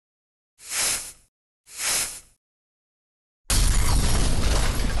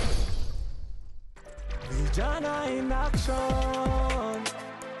Vijana in action.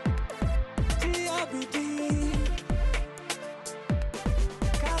 TRBD.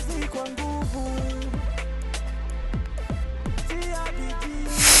 Kazi kwa nguvu. TRBD.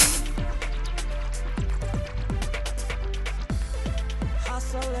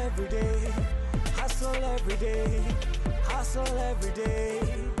 Hustle every day. Hustle every day. Hustle every day.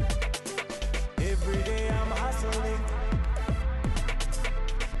 Every day I'm hustling.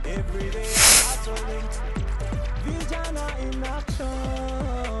 Every day I'm hustling. Vijana in action.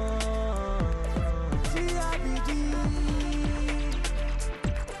 TRBD.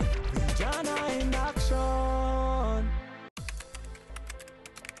 Vijana in action.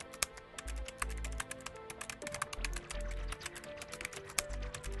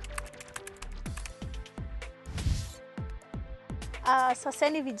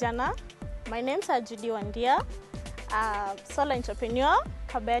 Saseni vijana, my name's Judy of solo entrepreneur,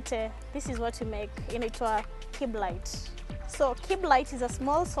 Kabete. This is what we make inaitwa Kib Light. So Kib Light is a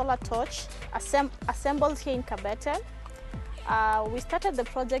small solar torch assembled here in Kabete. We started the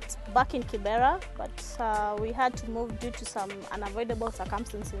project back in Kibera, but we had to move due to some unavoidable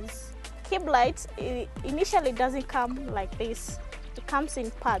circumstances. Kib Light initially doesn't come like this. It comes in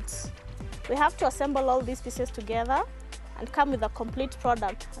parts. We have to assemble all these pieces together and come with a complete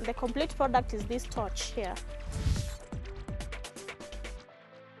product. And the complete product is this torch here.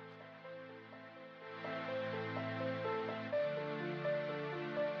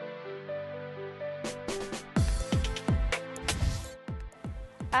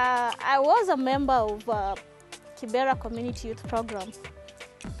 I was a member of Kibera Community Youth Program.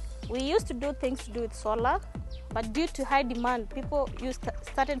 We used to do things to do with solar, but due to high demand, people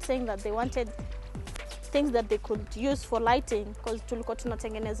started saying that they wanted things that they could use for lighting, because tulikuwa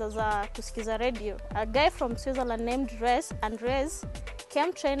tunatengeneza za kusikiza radio. A guy from Switzerland named Rez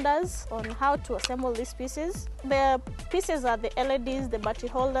came trained us on how to assemble these pieces. The pieces are the LEDs, the battery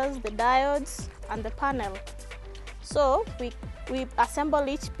holders, the diodes, and the panel. So we assemble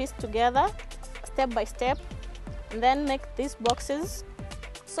each piece together, step by step, and then make these boxes.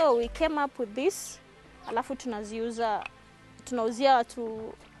 So we came up with this, alafu tunauzia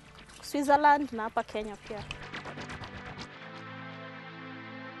to Switzerland na hapa Kenya pia.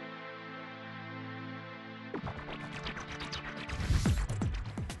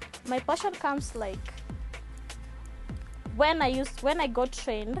 My passion comes like when I got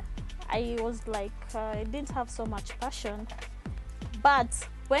trained, I was like I didn't have so much passion. But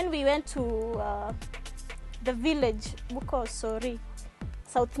when we went to the village,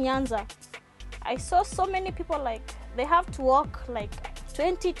 South Nyanza, I saw so many people like they have to walk like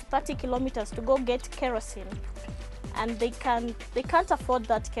 20 to 30 kilometers to go get kerosene, and they can't afford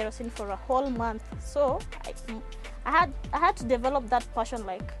that kerosene for a whole month. So I had to develop that passion.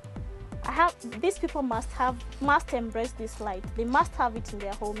 Like these people must embrace this light. They must have it in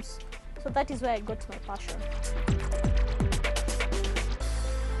their homes. So that is where I got my passion.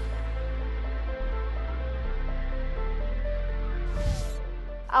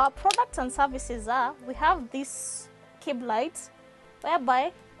 Our products and services are, we have this Kib Light,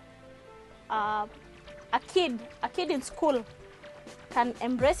 whereby a kid in school can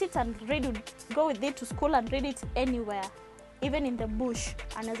embrace it and go with it to school and read it anywhere, even in the bush,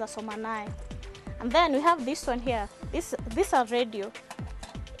 anaweza soma naye. And then we have this one here. This a radio.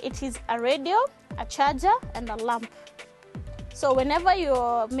 It is a radio, a charger, and a lamp. So whenever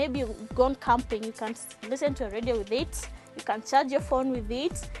maybe gone camping, you can listen to a radio with it. You can charge your phone with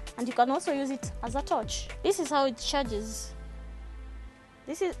it, and you can also use it as a torch. This is how it charges.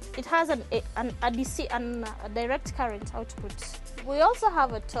 It has a DC and a direct current output. We also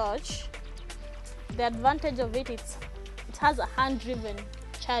have a torch. The advantage of it has a hand-driven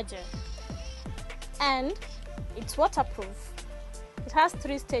charger, and it's waterproof. It has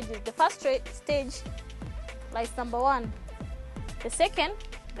 3 stages. The first stage lights number 1. The second,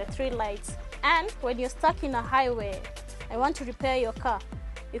 the 3 lights. And when you're stuck in a highway, I want to repair your car,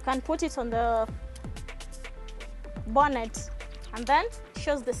 you can put it on the bonnet, and then it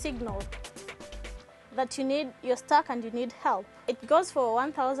shows the signal that you're stuck and you need help. It goes for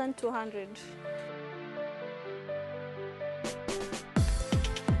 1,200.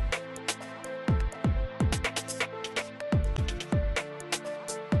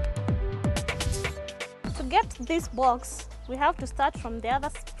 To get this box, we have to start from the other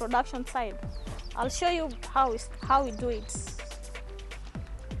production side. I'll show you how we do it.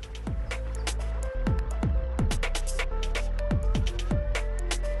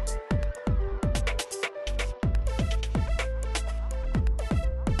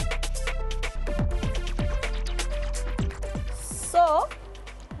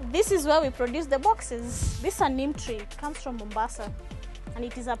 This is where we produce the boxes. This is a neem tree. It comes from Mombasa and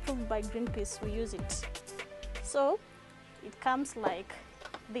it is approved by Greenpeace. We use it. So it comes like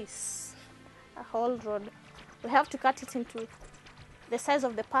this, a whole rod. We have to cut it into the size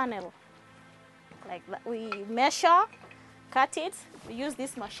of the panel. Like that. We measure, cut it. We use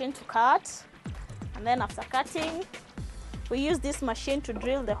this machine to cut. And then after cutting, we use this machine to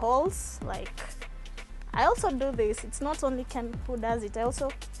drill the holes. Like, I also do this. It's not only Ken who does it. I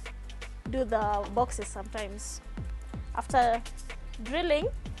also do the boxes sometimes. After drilling,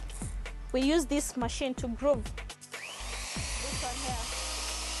 we use this machine to groove. This one here.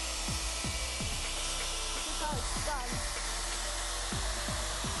 This is how it's done.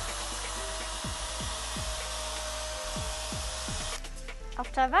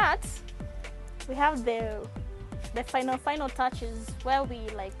 After that, we have the final touches where we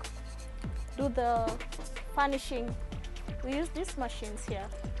like do the furnishing. We use these machines here.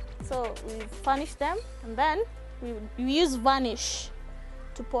 So we furnish them and then we use varnish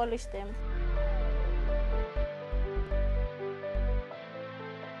to polish them.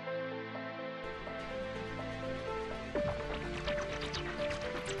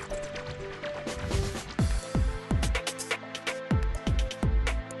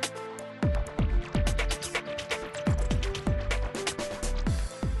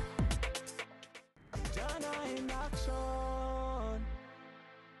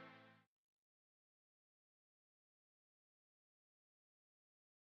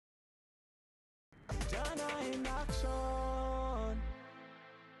 In action.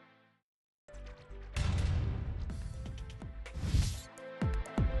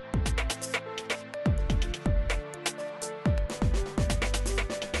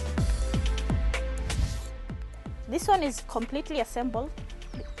 This one is completely assembled.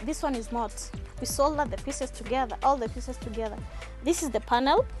 This one is not. We solder the pieces together, all the pieces together. This is the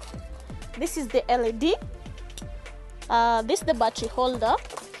panel. This is the LED. This is the battery holder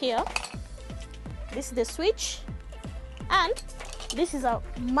here. This is the switch, and this is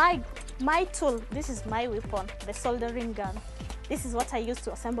my tool. This is my weapon, the soldering gun. This is what I use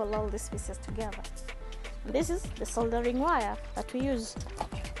to assemble all these pieces together. And this is the soldering wire that we use.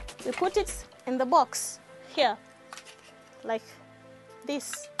 We put it in the box here, like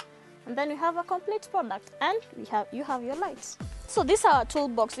this, and then we have a complete product, and you have your lights. So this is our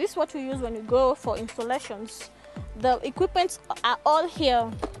toolbox. This is what we use when we go for installations. The equipments are all here.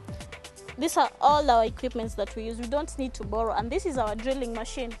 These are all our equipments that we use. We don't need to borrow. And this is our drilling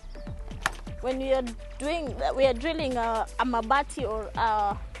machine. When we are drilling a mabati or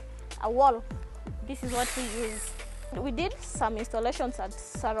a wall, this is what we use. We did some installations at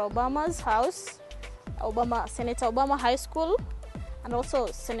Sarah Obama's house, Senator Obama High School, and also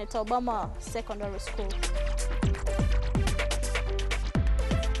Senator Obama Secondary School.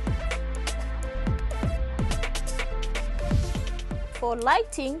 For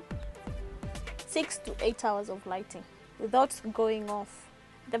lighting, 6 to 8 hours of lighting without going off.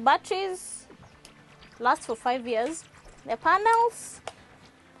 The batteries last for 5 years. The panels,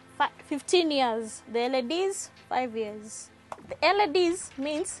 15 years. The LEDs, 5 years. The LEDs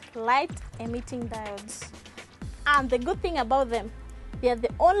means light emitting diodes. And the good thing about them, they are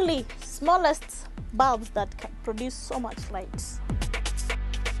the only smallest bulbs that can produce so much light.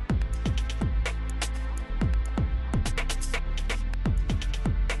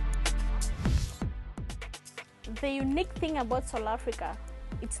 The unique thing about Solafrica,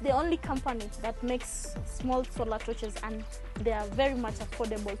 it's the only company that makes small solar torches, and they are very much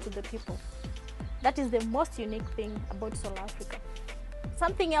affordable to the people. That is the most unique thing about Solafrica.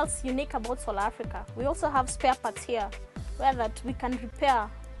 Something else unique about Solafrica, we also have spare parts here where that we can repair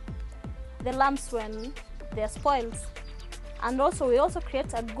the lamps when they are spoiled. And also we also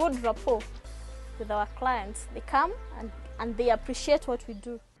create a good rapport with our clients. They come and they appreciate what we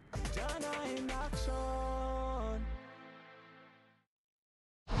do.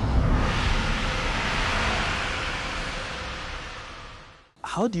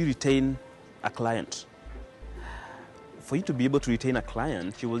 How do you retain a client? For you to be able to retain a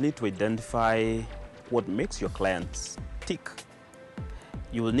client, you will need to identify what makes your clients tick.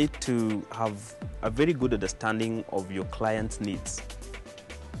 You will need to have a very good understanding of your client's needs.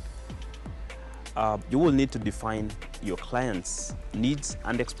 You will need to define your client's needs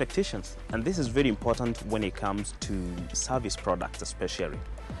and expectations. And this is very important when it comes to service products especially,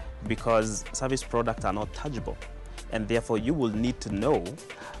 because service products are not tangible. And therefore you will need to know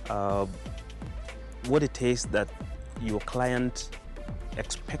what it is that your client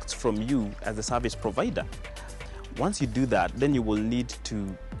expects from you as a service provider. Once you do that, then you will need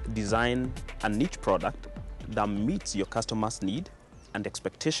to design a niche product that meets your customer's need and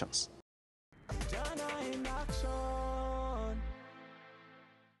expectations. Vijana in action.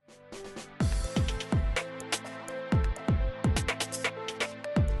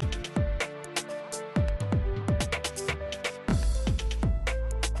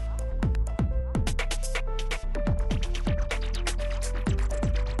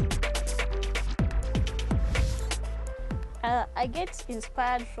 I get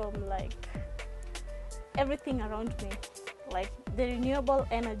inspired from like everything around me, like the renewable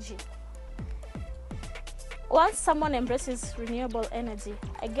energy. Once someone embraces renewable energy,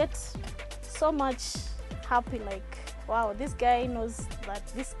 I get so much happy, like, wow, this guy knows that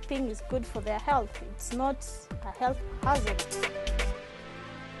this thing is good for their health. It's not a health hazard.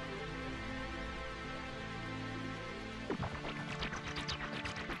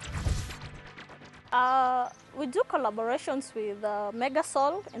 We do collaborations with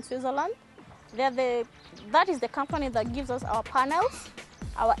Megasol in Switzerland. That is the company that gives us our panels,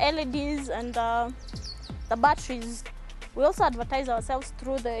 our LEDs, and the batteries. We also advertise ourselves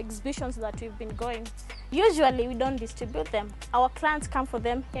through the exhibitions that we've been going. Usually we don't distribute them. Our clients come for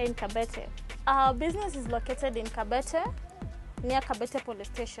them here in Kabete. Our business is located in Kabete, near Kabete Police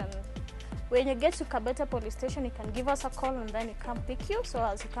Station. When you get to Kabete Police Station, you can give us a call and then we come pick you, so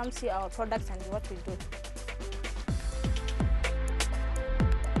as you come see our products and what we do.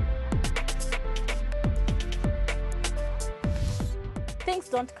 Things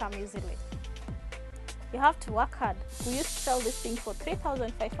don't come easily. You have to work hard. We used to sell this thing for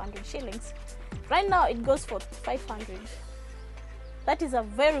 3,500 shillings. Right now it goes for 500. That is a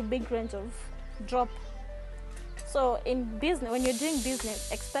very big range of drop. So in business, when you're doing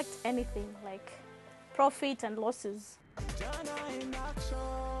business, expect anything like profit and losses. Vijana in action.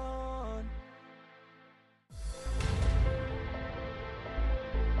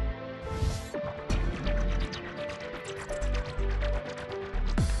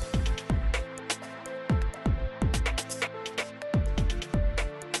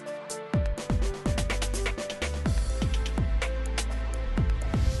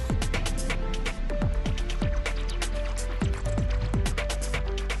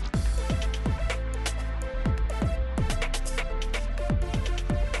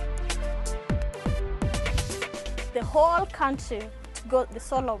 The whole country to go the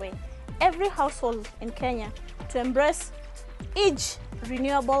solar way. Every household in Kenya to embrace each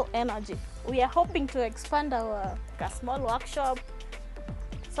renewable energy. We are hoping to expand our small workshop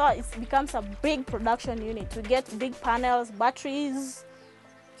so it becomes a big production unit to get big panels, batteries,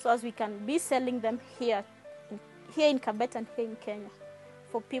 so as we can be selling them here in Kabete and here in Kenya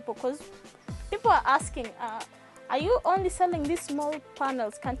for people. Because people are asking, are you only selling these small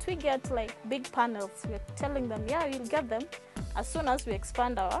panels? Can't we get like big panels? We're telling them, yeah, you'll get them as soon as we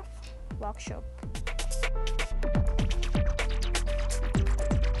expand our workshop.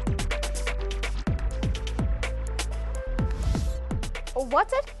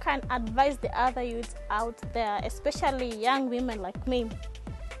 What I can advise the other youths out there, especially young women like me,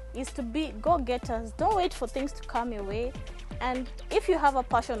 is to be go-getters. Don't wait for things to come your way. And if you have a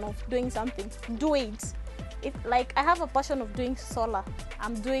passion of doing something, do it. If, like, I have a passion of doing solar,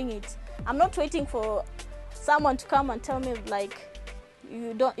 I'm doing it. I'm not waiting for someone to come and tell me like,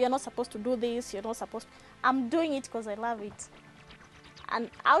 you're not supposed to do this, you're not supposed to. I'm doing it because I love it. And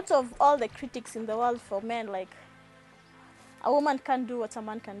out of all the critics in the world for men, like, a woman can't do what a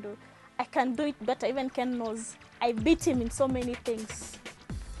man can do, I can do it better. Even Ken knows I beat him in so many things.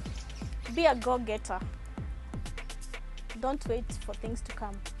 Be a go-getter. Don't wait for things to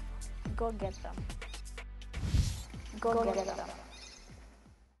come. Go get them. Go get them.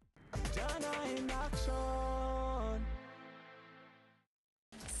 Vijana in action.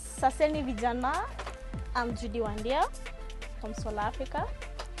 Saseni Vijana, I'm Judy from Solafrica.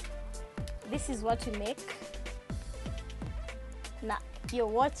 This is what we make. Now you're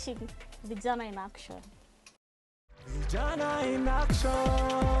watching Vijana in Action. Vijana in action.